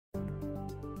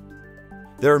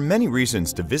There are many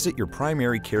reasons to visit your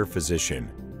primary care physician.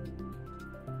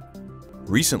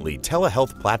 Recently,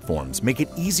 telehealth platforms make it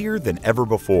easier than ever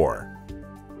before.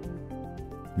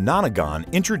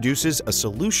 NONAGON introduces a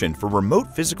solution for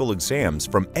remote physical exams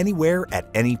from anywhere at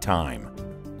any time.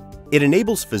 It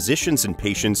enables physicians and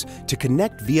patients to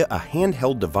connect via a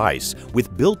handheld device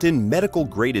with built-in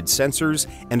medical-graded sensors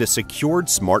and a secured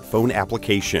smartphone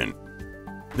application.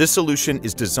 This solution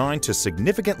is designed to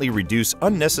significantly reduce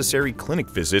unnecessary clinic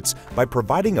visits by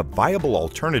providing a viable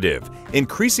alternative,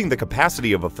 increasing the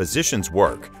capacity of a physician's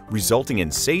work, resulting in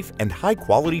safe and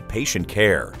high-quality patient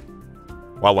care.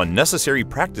 While unnecessary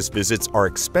practice visits are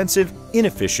expensive,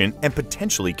 inefficient, and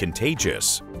potentially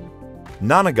contagious,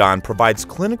 NONAGON provides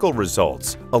clinical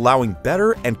results, allowing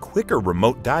better and quicker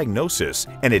remote diagnosis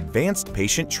and advanced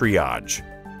patient triage.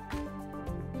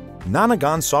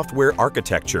 NONAGON software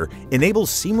architecture enables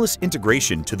seamless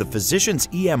integration to the physician's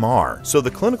EMR, so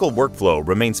the clinical workflow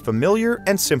remains familiar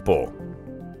and simple.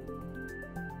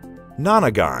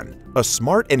 NONAGON, a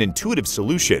smart and intuitive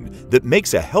solution that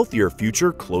makes a healthier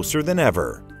future closer than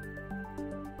ever.